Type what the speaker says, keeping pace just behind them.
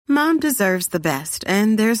Mom deserves the best,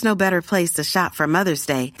 and there's no better place to shop for Mother's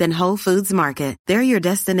Day than Whole Foods Market. They're your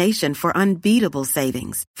destination for unbeatable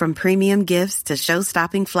savings, from premium gifts to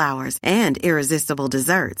show-stopping flowers and irresistible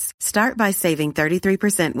desserts. Start by saving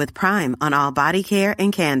 33% with Prime on all body care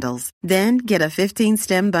and candles. Then get a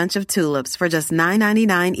 15-stem bunch of tulips for just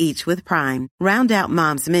 $9.99 each with Prime. Round out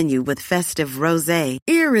Mom's menu with festive rosé,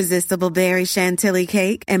 irresistible berry chantilly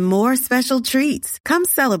cake, and more special treats. Come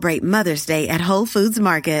celebrate Mother's Day at Whole Foods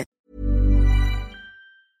Market.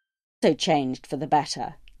 Also changed for the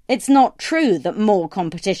better. It's not true that more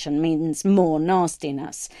competition means more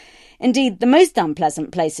nastiness. Indeed, the most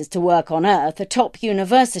unpleasant places to work on earth are top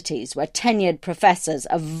universities where tenured professors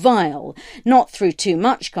are vile, not through too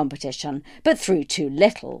much competition, but through too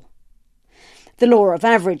little. The law of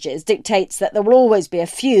averages dictates that there will always be a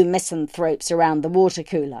few misanthropes around the water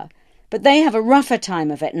cooler, but they have a rougher time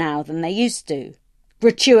of it now than they used to.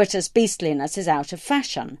 Gratuitous beastliness is out of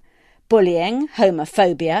fashion. Bullying,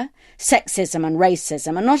 homophobia, sexism and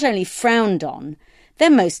racism are not only frowned on, they're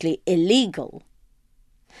mostly illegal.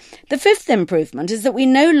 The fifth improvement is that we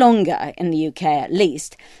no longer, in the UK at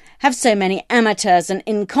least, have so many amateurs and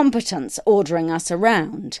incompetents ordering us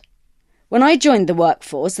around. When I joined the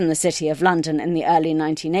workforce in the City of London in the early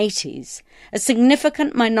 1980s, a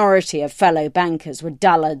significant minority of fellow bankers were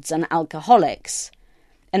dullards and alcoholics.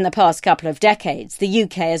 In the past couple of decades, the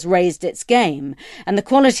UK has raised its game, and the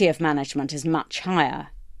quality of management is much higher.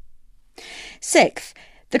 Sixth,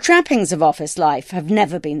 the trappings of office life have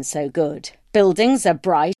never been so good. Buildings are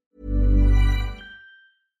bright.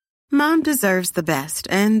 Mom deserves the best,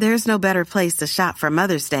 and there's no better place to shop for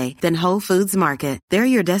Mother's Day than Whole Foods Market. They're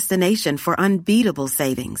your destination for unbeatable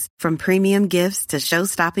savings, from premium gifts to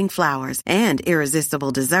show-stopping flowers and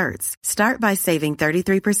irresistible desserts. Start by saving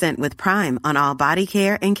 33% with Prime on all body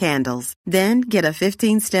care and candles. Then get a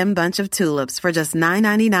 15-stem bunch of tulips for just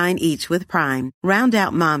 $9.99 each with Prime. Round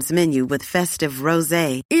out Mom's menu with festive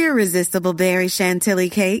rosé, irresistible berry chantilly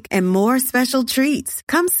cake, and more special treats.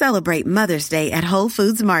 Come celebrate Mother's Day at Whole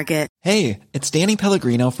Foods Market. Hey, it's Danny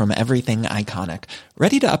Pellegrino from Everything Iconic.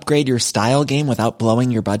 Ready to upgrade your style game without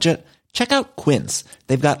blowing your budget? Check out Quince.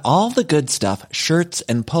 They've got all the good stuff, shirts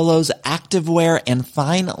and polos, activewear, and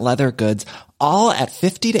fine leather goods, all at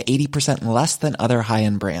 50 to 80% less than other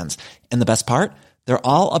high-end brands. And the best part? They're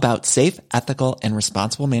all about safe, ethical, and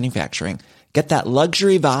responsible manufacturing. Get that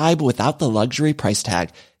luxury vibe without the luxury price tag.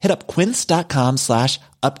 Hit up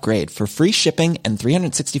quince.com/upgrade for free shipping and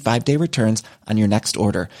 365-day returns on your next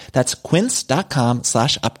order. That's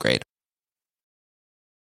quince.com/upgrade.